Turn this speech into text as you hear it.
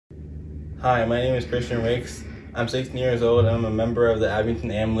Hi, my name is Christian Wicks. I'm 16 years old and I'm a member of the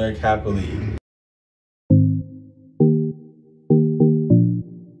Abington-Ambler Kappa League.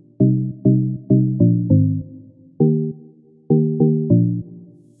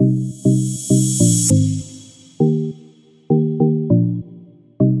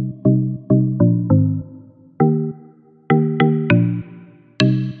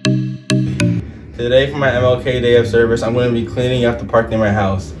 Today for my MLK Day of Service, I'm going to be cleaning up the park near my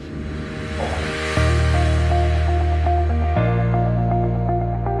house.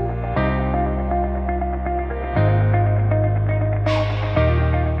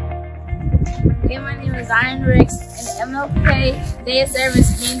 Okay, my name is Ian Ricks, and the MLK Day of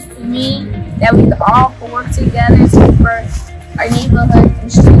Service means to me that we all work together to keep our neighborhood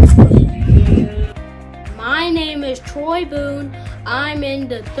and streets clean. My name is Troy Boone. I'm in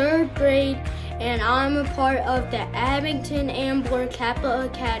the 3rd grade and I'm a part of the Abington-Ambler Kappa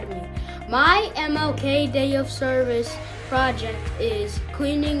Academy. My MLK Day of Service project is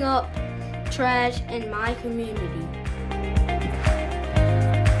cleaning up trash in my community.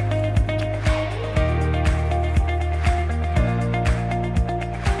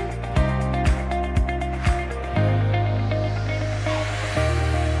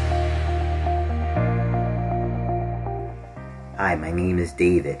 Hi, my name is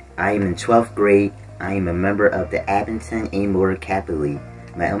David. I am in 12th grade. I am a member of the Abington-Ambler Kappa League.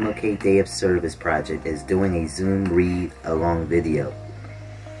 My MLK Day of Service project is doing a Zoom read-along video.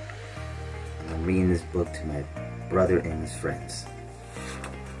 I'm reading this book to my brother and his friends.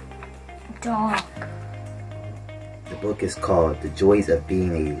 Dog. The book is called The Joys of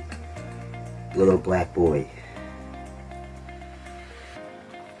Being a Little Black Boy.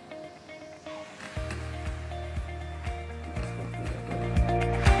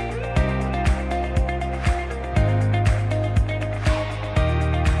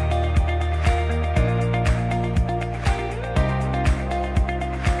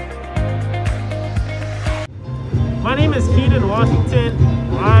 My name is Keaton Washington.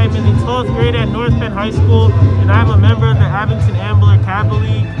 I'm in the 12th grade at North Penn High School, and I'm a member of the Abington-Ambler Kappa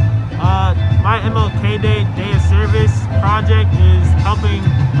League. My MLK Day of Service project is helping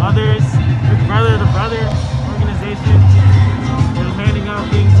others with Brother to Brother organizations, and handing out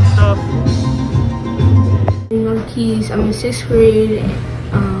things and stuff. I'm Keys. I'm in 6th grade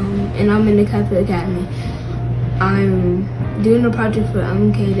and I'm in the Kappa Academy. I'm doing a project for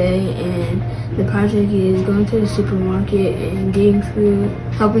MLK Day, and the project is going to the supermarket and getting food,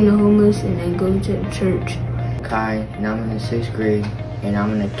 helping the homeless, and then going to the church. Kai, and I'm in the 6th grade, and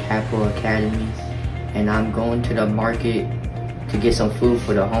I'm in the Kappa Academy, and I'm going to the market to get some food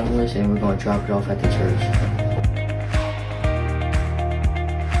for the homeless, and we're going to drop it off at the church.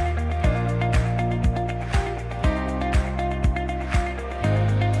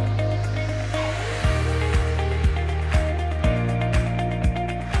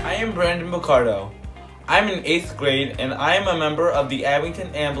 I am Brandon Picardo. I'm in 8th grade and I am a member of the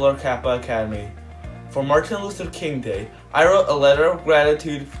Abington-Ambler Kappa Academy. For Martin Luther King Day, I wrote a letter of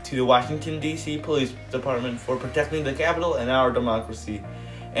gratitude to the Washington, D.C. Police Department for protecting the Capitol and our democracy,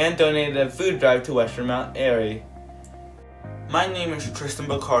 and donated a food drive to Western Mount Airy. My name is Tristan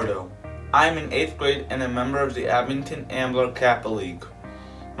Picardo. I am in 8th grade and a member of the Abington-Ambler Kappa League.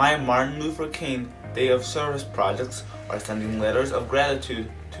 My Martin Luther King Day of Service projects are sending letters of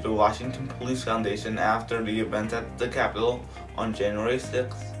gratitude to the Washington Police Foundation after the event at the Capitol on January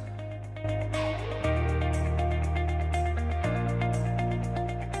 6th.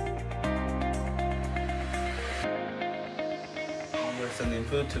 We are sending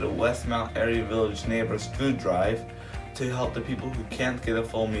food to the West Mount Airy Village Neighbors Food Drive to help the people who can't get a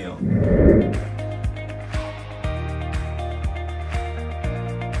full meal.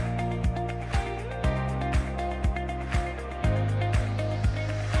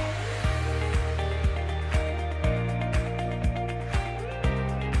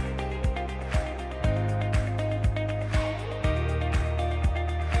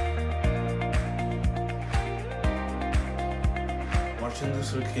 Martin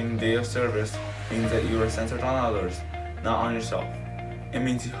Luther King Day of Service means that you are centered on others, not on yourself. It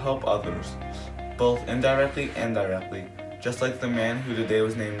means you help others, both indirectly and directly, just like the man who the day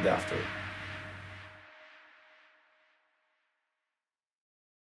was named after.